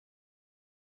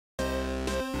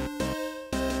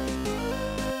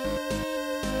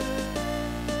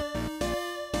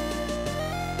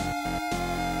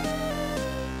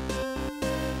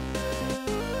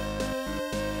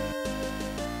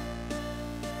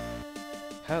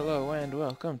Hello and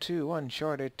welcome to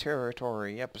Uncharted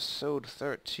Territory, episode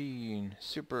 13.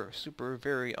 Super,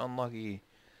 very unlucky.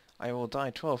 I will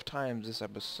die 12 times this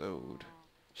episode.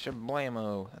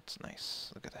 Shablamo. That's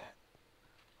nice. Look at that.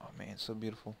 Oh man, so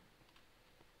beautiful.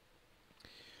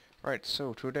 Right,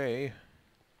 so today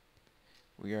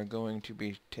we are going to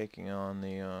be taking on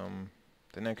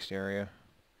the next area.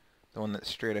 The one that's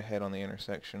straight ahead on the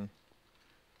intersection.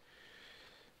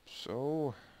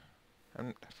 So,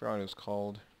 I forgot what it was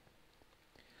called.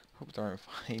 Hope there aren't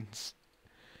vines.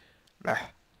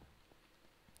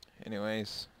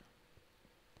 Anyways,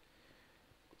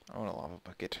 I want a lava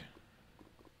bucket.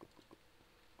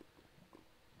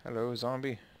 Hello,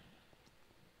 zombie.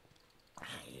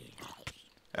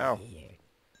 Ow.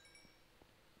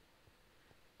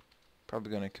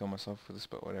 Probably gonna kill myself for this,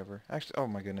 but whatever. Actually, oh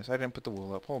my goodness, I didn't put the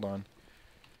wool up. Hold on.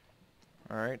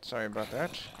 Alright, sorry about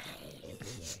that.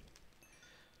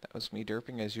 That was me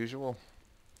derping as usual.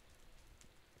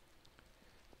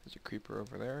 There's a creeper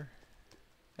over there.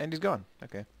 And he's gone.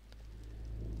 Okay.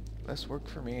 Less work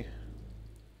for me.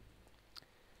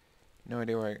 No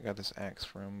idea where I got this axe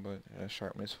from, but it has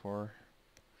sharpness 4.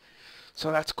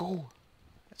 So that's cool.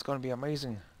 It's going to be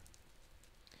amazing.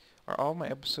 Are all my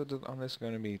episodes on this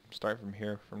going to be start from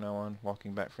here from now on,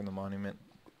 walking back from the monument?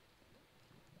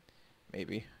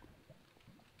 Maybe.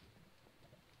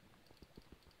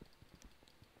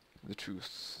 The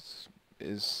truth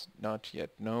is not yet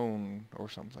known, or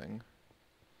something.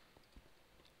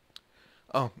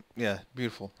 Oh, yeah,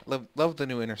 beautiful. Love the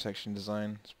new intersection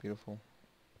design. It's beautiful.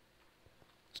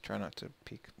 Let's try not to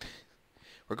peek.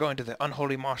 We're going to the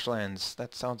unholy marshlands.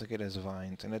 That sounds like it has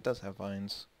vines, and it does have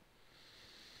vines.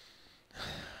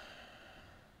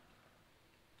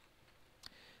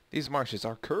 These marshes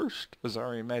are cursed.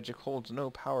 Bizarre magic holds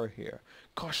no power here.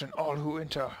 Caution all who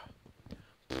enter.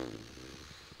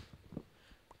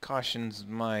 Caution's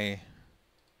my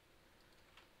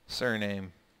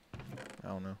surname. I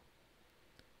don't know.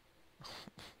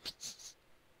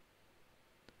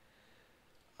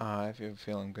 I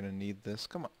feel I'm gonna need this.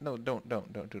 Come on. No, don't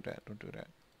do that. Don't do that.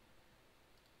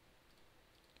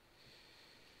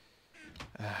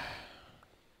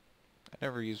 I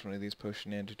never used one of these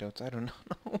potion antidotes. I don't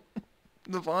know.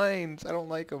 The vines. I don't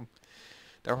like them.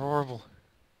 They're horrible.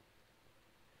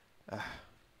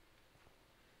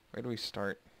 Where do we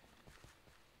start?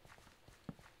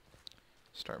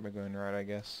 Start by going right, I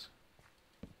guess.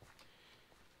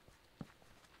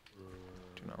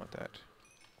 Do not want that.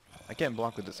 I can't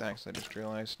block with this axe, I just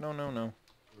realized. No, no, no.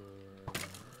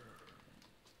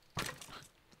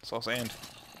 It's all sand.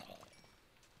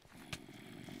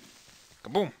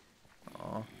 Kaboom!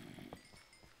 Aw.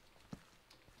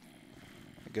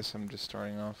 I guess I'm just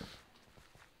starting off.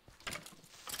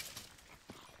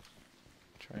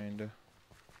 Trying to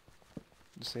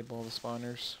disable all the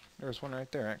spawners. There's one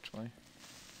right there, actually.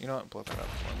 You know what? Blow that up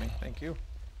for me. Thank you.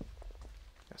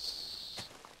 Yes.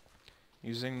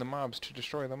 Using the mobs to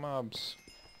destroy the mobs.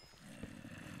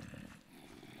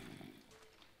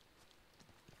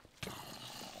 There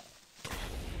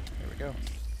we go.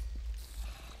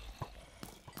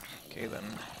 Okay then.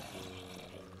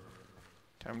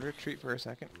 Time to retreat for a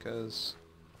second, because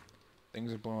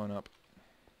things are blowing up.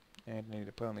 And I need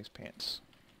to put on these pants.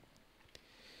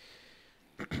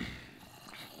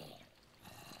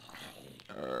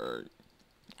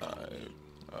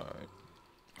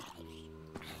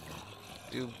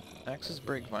 Do axes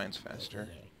break vines faster?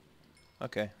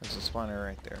 Okay, there's a spawner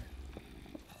right there.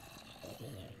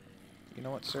 You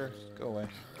know what, sir? Go away.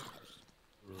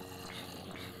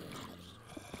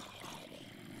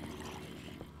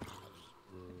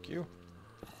 Thank you.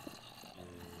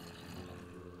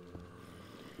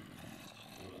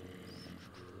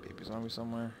 Baby zombie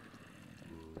somewhere.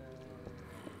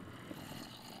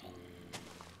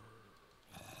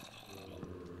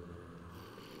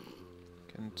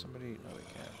 Can somebody... No, they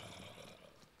can't.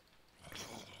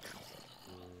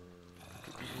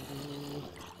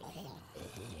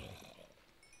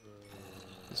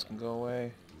 This can go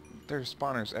away. There's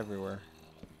spawners everywhere.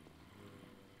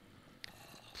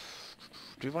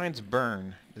 Do vines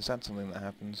burn? Is that something that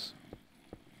happens?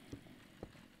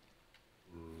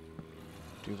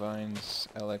 Do vines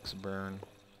LX burn?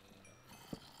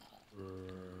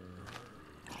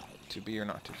 To be or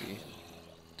not to be?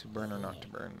 To burn or not to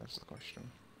burn? That's the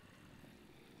question.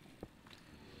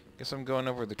 Guess I'm going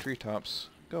over the treetops.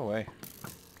 Go away.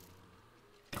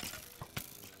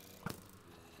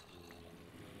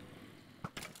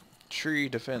 Tree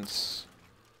defense.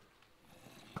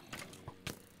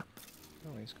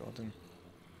 Oh, he's golden.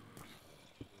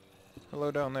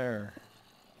 Hello down there.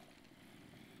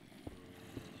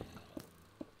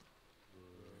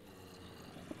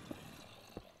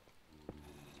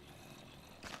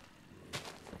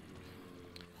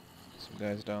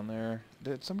 guys down there.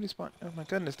 Did somebody spawn? Oh my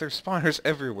goodness, there's spawners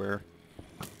everywhere.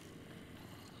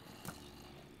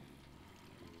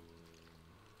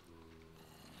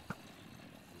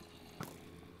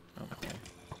 Okay.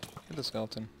 Hit the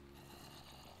skeleton.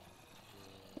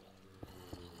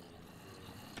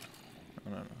 Oh,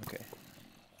 no, okay.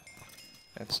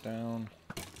 That's down.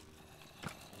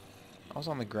 I was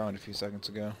on the ground a few seconds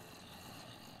ago.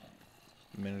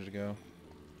 A minute ago.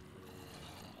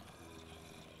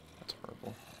 That's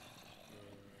horrible.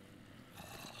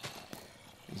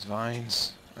 These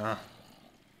vines. Ah.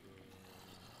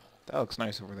 That looks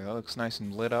nice over there. That looks nice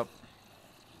and lit up.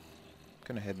 I'm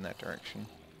gonna head in that direction.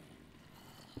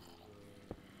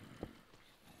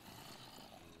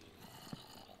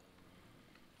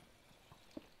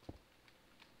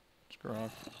 Screw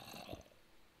off.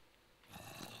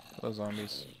 Hello,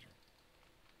 zombies.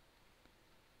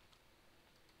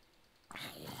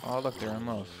 Oh, look, they're in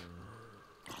love.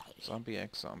 Zombie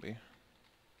X zombie.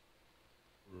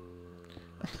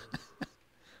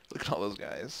 Look at all those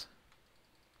guys.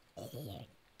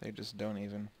 They just don't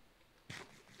even. I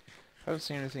haven't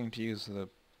seen anything to use the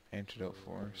antidote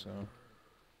for, so.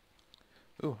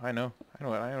 Ooh, I know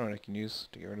what I can use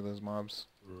to get rid of those mobs.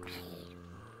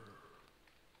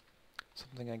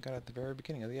 Something I got at the very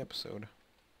beginning of the episode.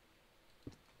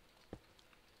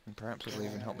 And perhaps it'll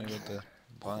even help me with the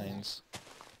vines.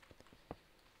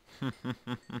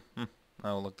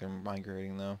 Oh, look, they're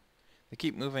migrating, though. They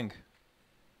keep moving.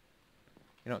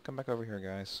 You know what? Come back over here,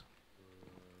 guys.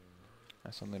 I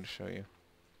have something to show you.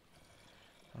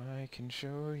 I can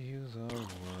show you the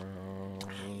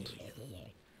world.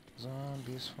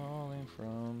 Zombies falling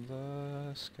from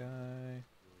the sky.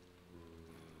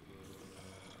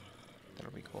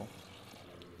 That'll be cool.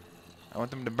 I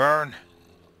want them to burn.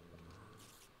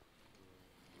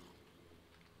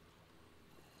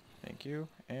 Thank you.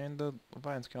 And the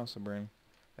vines can also burn.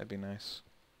 That'd be nice.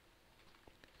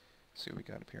 Let's see what we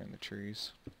got up here in the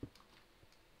trees.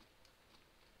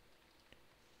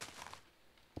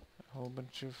 A whole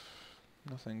bunch of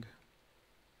nothing.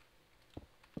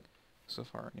 So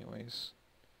far, anyways.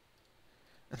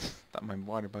 Thought my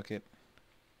water bucket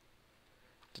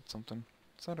did something.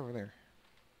 What's that over there?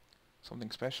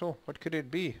 Something special? What could it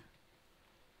be?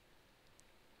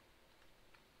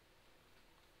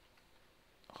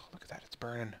 Oh, look at that. It's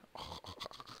burning. Oh.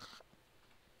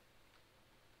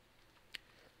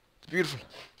 It's beautiful.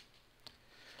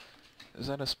 Is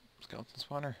that a skeleton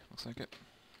spawner? Looks like it.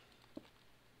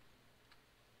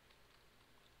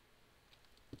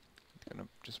 Gonna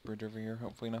just bridge over here.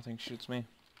 Hopefully nothing shoots me.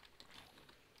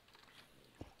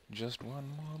 Just one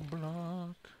more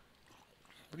block.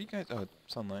 What do you guys... Oh,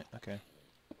 sunlight. Okay.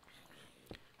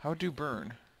 How do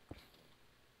burn?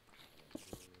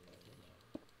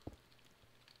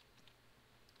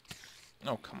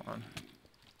 Oh, come on.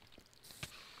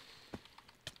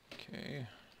 Okay.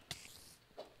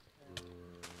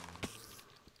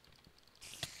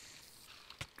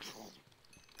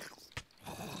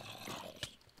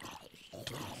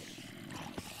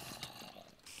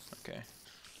 Okay.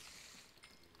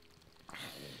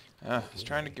 I was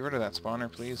trying to get rid of that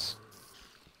spawner, please.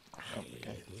 Oh,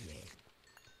 okay.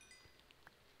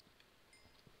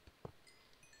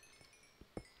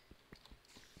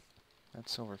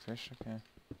 That's silverfish, okay.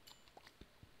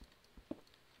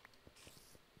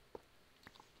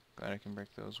 Glad I can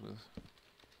break those with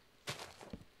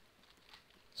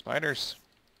spiders.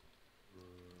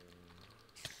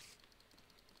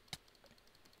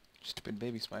 Stupid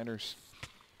baby spiders.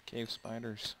 Cave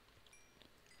spiders.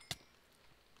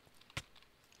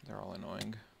 They're all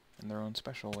annoying in their own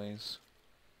special ways.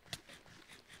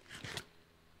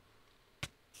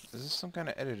 Is this some kind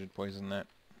of edited poison that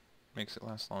makes it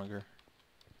last longer?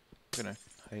 I'm gonna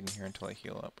hide in here until I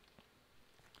heal up.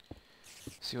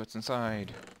 See what's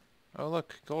inside. Oh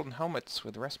look, golden helmets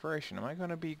with respiration. Am I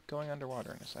gonna be going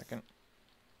underwater in a second?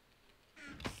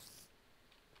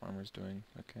 Farmer's doing.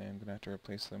 Okay, I'm gonna have to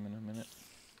replace them in a minute.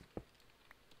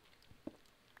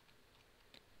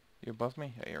 You above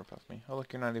me? Yeah, you're above me. Oh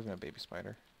look, you're not even a baby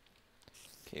spider.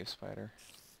 Cave spider.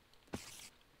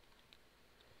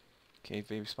 Cave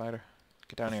baby spider.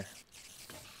 Get down here.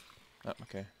 Oh,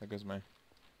 okay. There goes my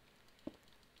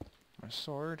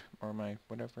sword, or my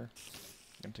whatever.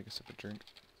 I'm gonna take a sip of drink.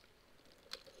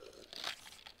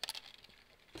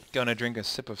 Gonna drink a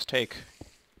sip of steak.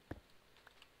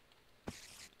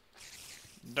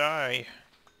 Die.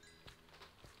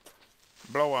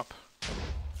 Blow up.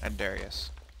 And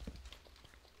Darius.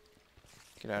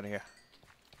 Get out of here.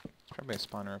 There's probably a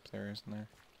spawner up there, isn't there?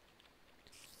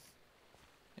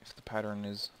 If the pattern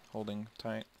is holding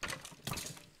tight.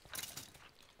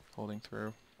 Holding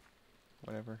through.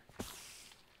 Whatever.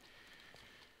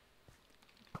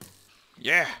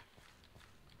 Yeah!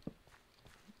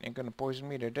 Ain't gonna poison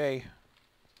me today.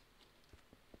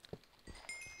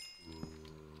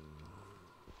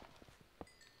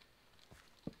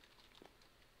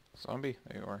 Zombie?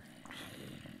 There you are.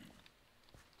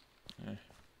 Yeah.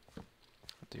 I'll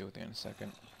deal with you in a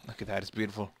second. Look at that, it's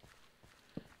beautiful.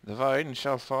 The vine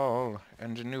shall fall,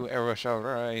 and a new era shall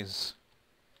rise.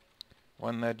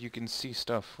 One that you can see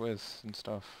stuff with and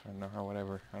stuff. I don't know how,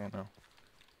 whatever. I don't know.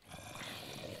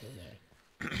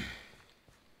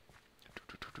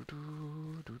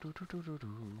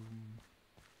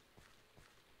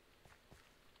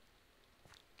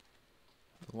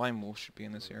 The lime wolf should be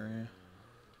in this area,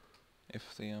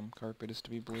 if the carpet is to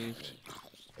be believed.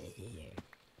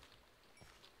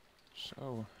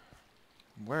 So,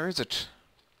 where is it?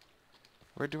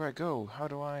 Where do I go? How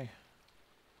do I...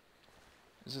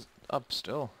 Is it up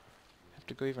still? I have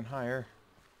to go even higher.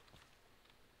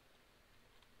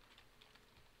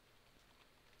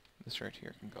 This right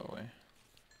here can go away.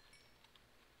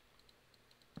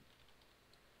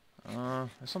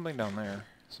 There's something down there.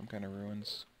 Some kind of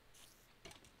ruins.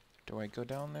 Do I go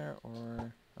down there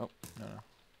or... Oh, no.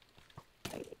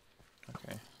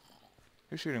 Okay.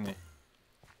 Who's shooting me?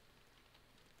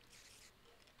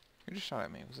 Who just shot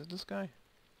at me? Was it this guy?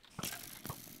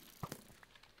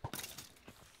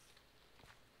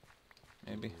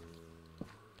 Maybe.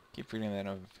 Keep reading that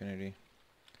of infinity.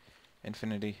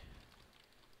 Infinity.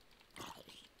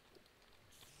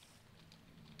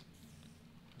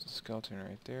 There's a skeleton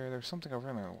right there. There's something over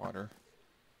in the water.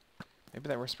 Maybe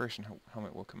that respiration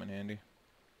helmet will come in handy.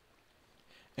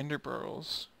 Ender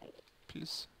pearls.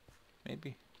 Please.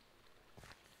 Maybe.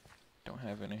 Don't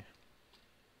have any.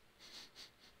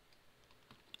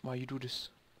 Why you do this?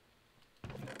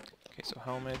 Okay, so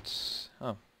helmets.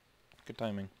 Oh, good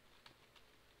timing.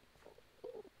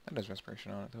 That has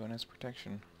respiration on it though, and has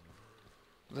protection.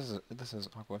 This is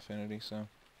aqua affinity, so.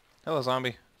 Hello,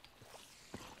 zombie.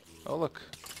 Oh look.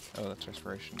 Oh, that's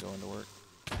respiration going to work.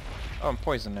 Oh, I'm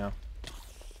poisoned now.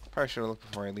 Probably should have looked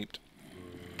before I leaped.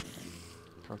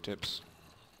 Pro tips.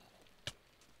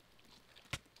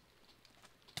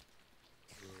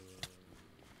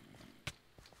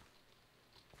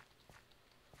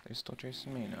 They're still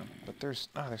chasing me now. But there's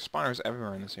spawners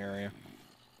everywhere in this area.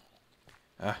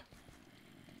 Ah.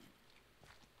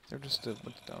 They're just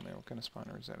what's down there? What kind of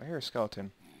spawner is that? I hear a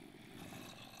skeleton.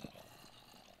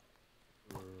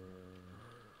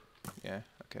 Yeah,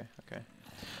 okay.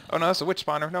 Oh no, that's a witch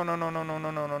spawner. No.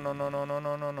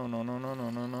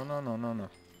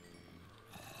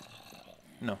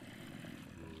 No.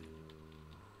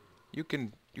 You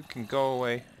can go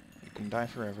away. You can die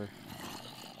forever.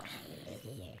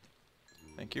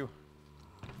 Thank you.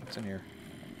 What's in here?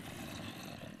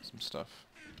 Some stuff.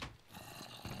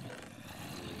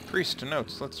 Priest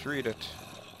notes. Let's read it.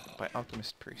 By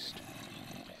Alchemist Priest.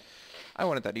 I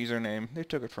wanted that username. They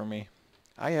took it from me.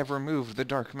 I have removed the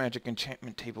dark magic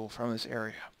enchantment table from this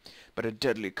area, but a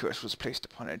deadly curse was placed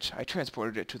upon it. I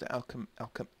transported it to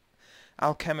the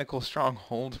alchemical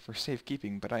stronghold for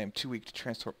safekeeping, but I am too weak to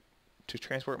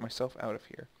transport myself out of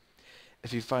here.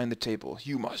 If you find the table,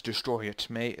 you must destroy it.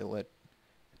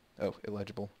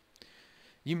 Illegible.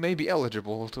 You may be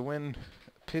eligible to win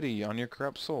pity on your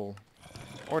corrupt soul.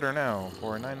 Order now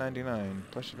for $9.99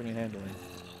 plus shipping and handling.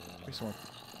 Here's some more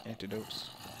antidotes.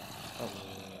 Oh.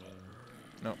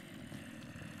 No.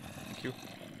 Thank you.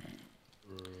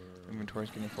 Inventory's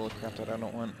getting full of crap that I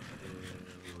don't want.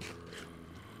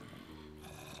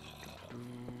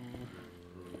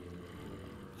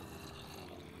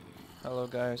 Hello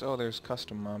guys. Oh, there's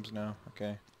custom mobs now.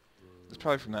 Okay. It's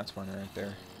probably from that spawner right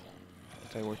there. I'll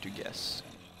tell you what you guess.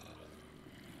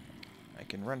 I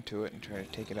can run to it and try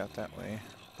to take it out that way,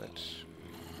 but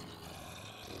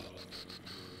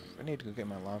I need to go get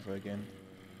my lava again.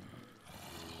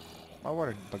 My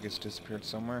water bucket's disappeared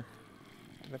somewhere.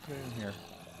 Did I put it in here?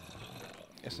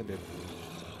 Yes, I did.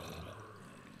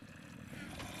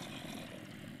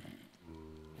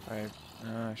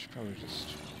 I should probably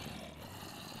just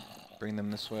bring them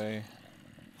this way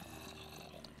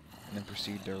and then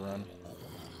proceed to run.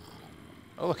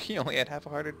 Oh look, he only had half a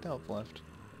hearted health left.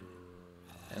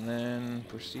 And then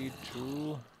proceed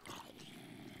to...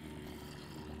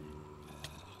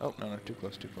 Oh, no, too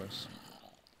close.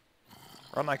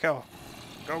 Run like hell.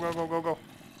 Go.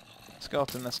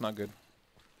 Skeleton, that's not good.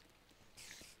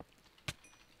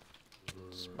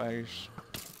 Spiders.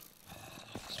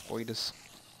 Spiders.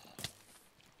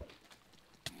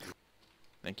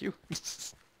 Thank you.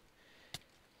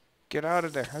 Get out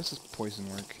of there. How does this poison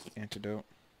work? Antidote.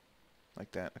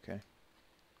 Like that, okay.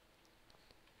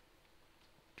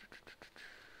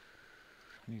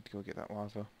 I need to go get that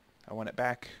lava. I want it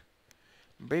back.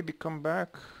 Baby, come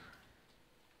back.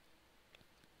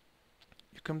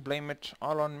 You can blame it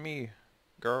all on me,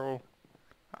 girl.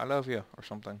 I love you, or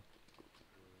something.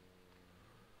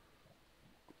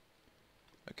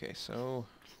 Okay, so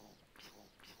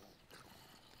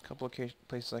a couple of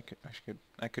places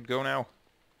I could go now.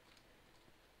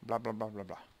 Blah blah blah blah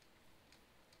blah.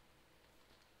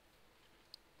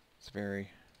 It's very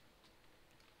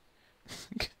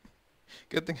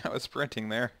good thing I was sprinting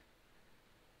there.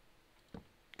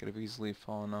 Could have easily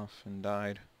fallen off and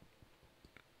died.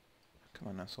 Come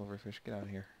on now, silverfish, get out of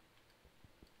here.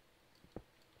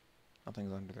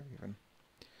 Nothing's under there even.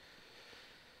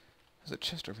 There's a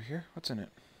chest over here. What's in it?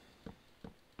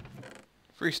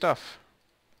 Free stuff.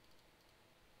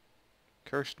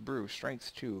 Cursed brew,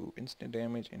 strength 2, instant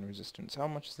damage and resistance. How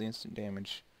much is the instant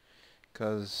damage?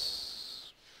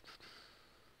 Because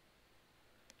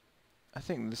I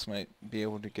think this might be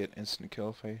able to get instant kill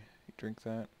if I drink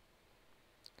that.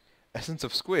 Essence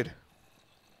of squid.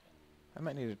 I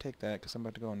might need to take that because I'm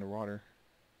about to go underwater.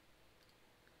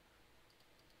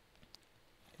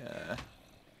 Yeah.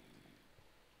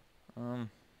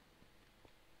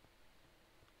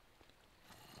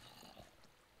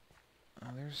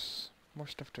 There's more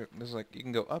stuff to... There's like, you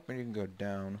can go up and you can go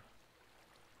down.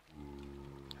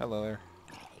 Hello there.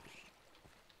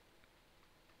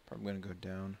 Probably gonna go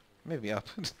down. Maybe up.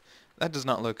 That does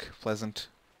not look pleasant.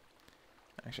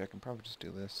 Actually, I can probably just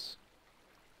do this.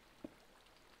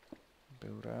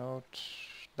 Build out.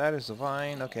 That is a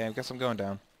vine. Okay, I guess I'm going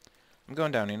down. I'm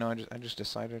going down, you know, I just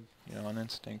decided, you know, on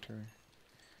instinct or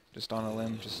just on a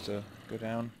limb just to go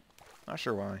down. Not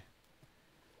sure why.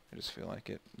 I just feel like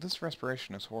it. This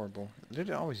respiration is horrible. Did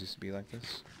it always used to be like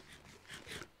this?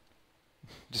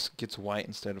 Just gets white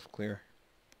instead of clear.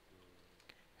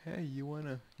 Hey, you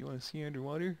wanna see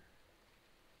underwater?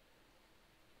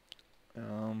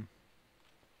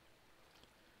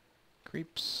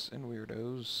 Creeps and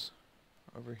weirdos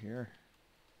over here.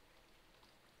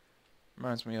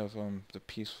 Reminds me of the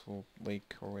peaceful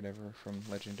lake or whatever from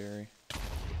Legendary.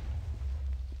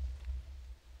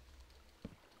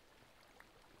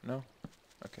 No?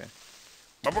 Okay.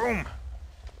 Ba-boom!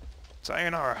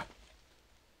 Sayonara!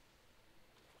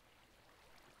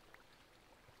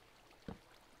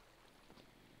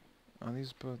 Oh,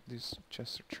 these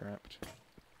chests are trapped.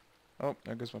 Oh,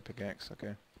 there goes my pickaxe.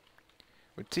 Okay.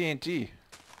 With TNT.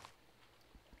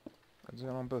 Is it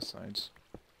on both sides?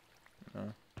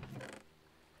 No.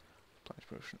 Flash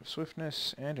potion of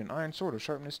swiftness and an iron sword of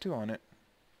sharpness 2 on it.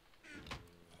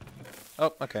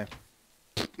 Oh, okay.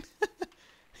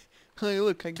 Hey,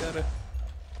 look, I got a...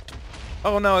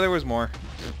 Oh no, there was more.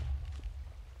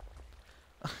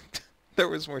 There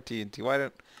was more TNT. Why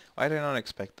did I not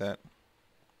expect that?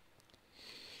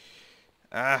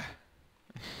 Ah.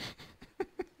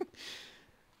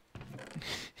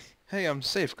 Hey, I'm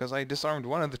safe because I disarmed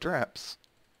one of the traps.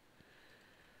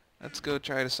 Let's go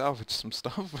try to salvage some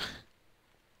stuff.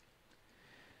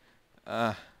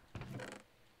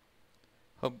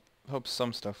 Hope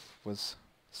some stuff was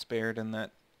spared in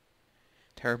that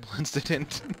terrible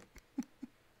incident.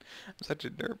 I'm such a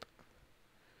derp.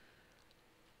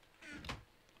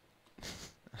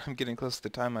 I'm getting close to the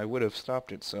time I would have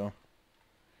stopped it, so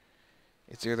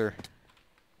it's either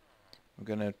I'm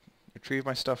gonna retrieve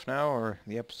my stuff now or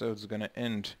the episode's gonna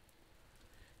end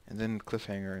and then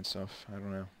cliffhanger and stuff. I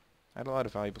don't know. I had a lot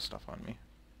of valuable stuff on me.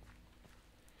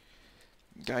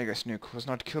 Geiger Snook was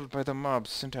not killed by the mobs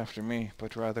sent after me,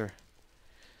 but rather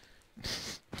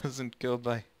wasn't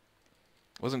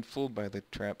fooled by the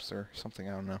traps or something,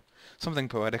 I don't know. Something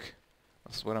poetic.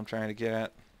 That's what I'm trying to get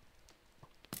at.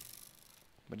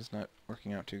 But it's not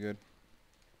working out too good.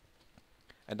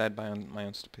 I died by my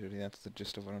own stupidity, that's the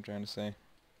gist of what I'm trying to say.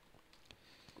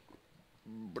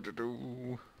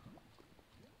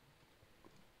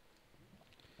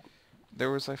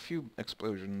 There was a few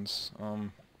explosions.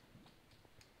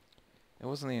 It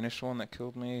wasn't the initial one that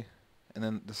killed me, and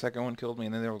then the second one killed me,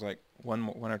 and then there was like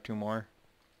one or two more.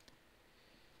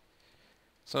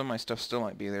 Some of my stuff still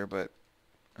might be there, but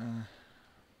I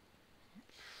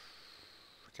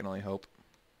can only hope.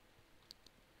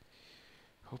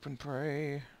 Hope and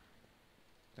pray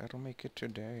that'll make it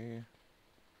today.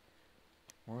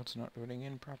 World's not loading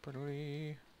in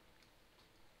properly.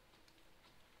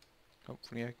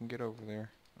 Hopefully I can get over there.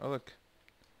 Oh look,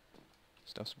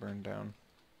 stuff's burned down.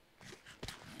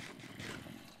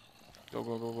 Go,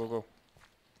 go, go, go, go.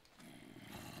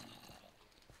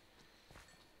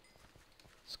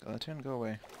 Skeleton, go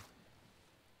away.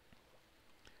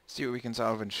 See what we can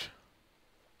salvage.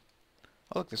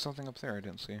 Oh look, there's something up there I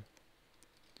didn't see.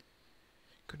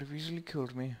 Could have easily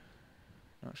killed me.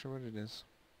 Not sure what it is.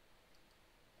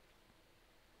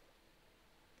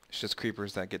 just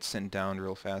creepers that get sent down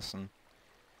real fast and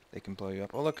they can blow you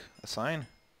up. Oh look, a sign.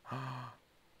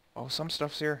 Oh, some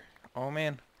stuff's here. Oh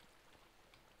man.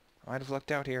 I might have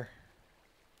lucked out here.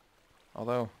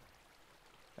 Although,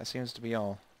 that seems to be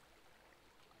all.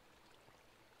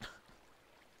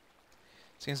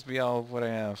 Seems to be all of what I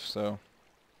have, so...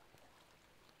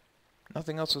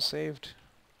 Nothing else was saved.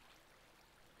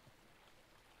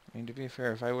 I mean, to be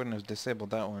fair, if I wouldn't have disabled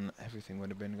that one, everything would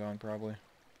have been gone, probably.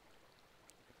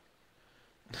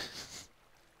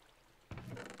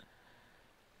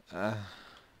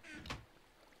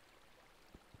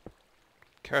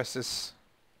 Curses.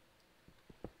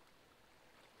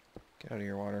 Get out of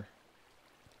here, water.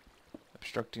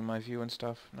 Obstructing my view and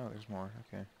stuff. No, there's more.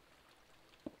 Okay.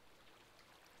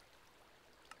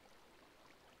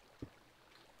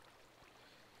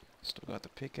 Still got the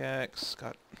pickaxe.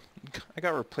 I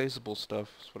got replaceable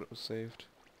stuff. That's what it was saved.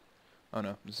 Oh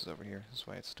no, this is over here. This is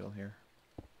why it's still here.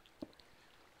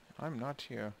 I'm not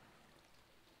here.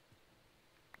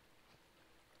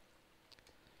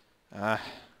 Ah.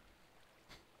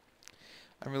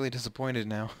 I'm really disappointed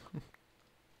now.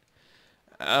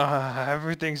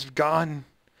 Everything's gone.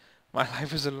 My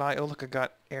life is a lie. Oh look, I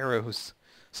got arrows.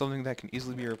 Something that can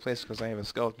easily be replaced because I have a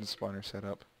skeleton spawner set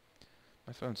up.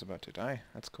 My phone's about to die.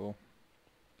 That's cool.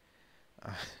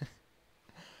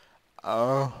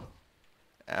 Oh.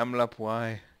 Amlup,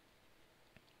 why?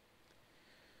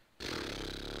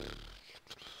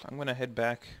 I'm gonna head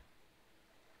back.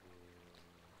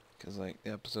 Because, like,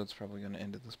 the episode's probably gonna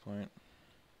end at this point.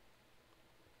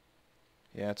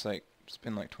 Yeah, it's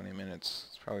been like 20 minutes.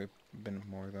 It's probably been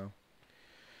more, though.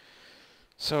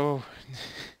 So,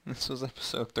 this was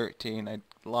episode 13. I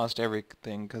lost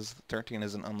everything because 13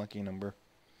 is an unlucky number.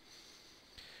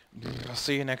 I'll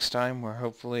see you next time, where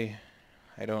hopefully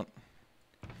I don't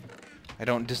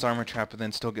disarm a trap and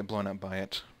then still get blown up by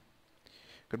it.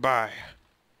 Goodbye.